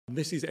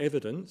This is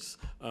evidence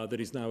that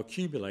is now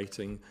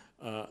accumulating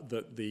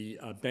that the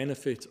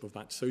benefit of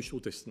that social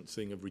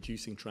distancing, of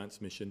reducing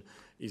transmission,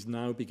 is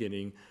now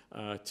beginning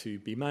to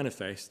be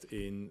manifest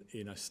in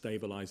a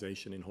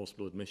stabilisation in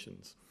hospital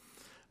admissions.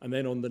 And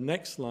then on the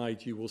next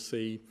slide, you will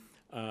see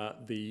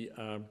the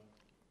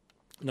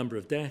number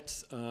of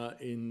deaths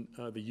in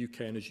the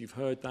UK, and as you've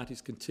heard, that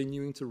is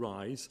continuing to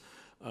rise.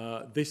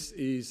 This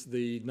is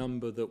the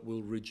number that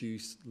will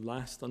reduce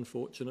last,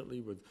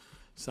 unfortunately. With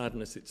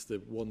sadness, it's the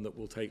one that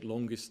will take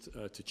longest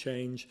to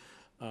change.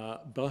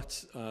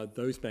 But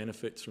those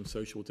benefits from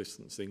social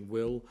distancing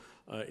will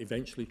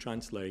eventually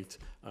translate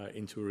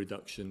into a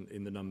reduction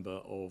in the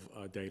number of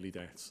daily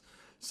deaths.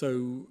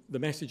 So the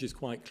message is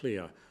quite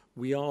clear.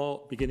 We are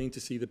beginning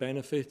to see the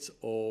benefit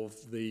of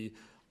the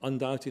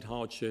undoubted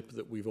hardship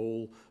that we've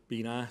all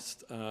been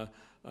asked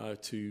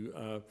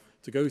to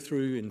go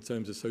through in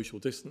terms of social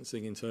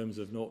distancing, in terms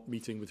of not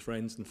meeting with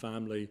friends and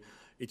family.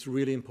 It's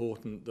really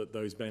important that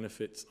those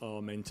benefits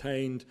are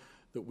maintained,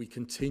 that we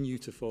continue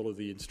to follow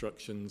the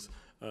instructions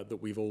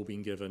that we've all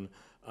been given,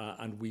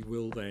 and we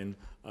will then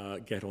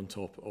get on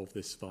top of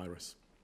this virus.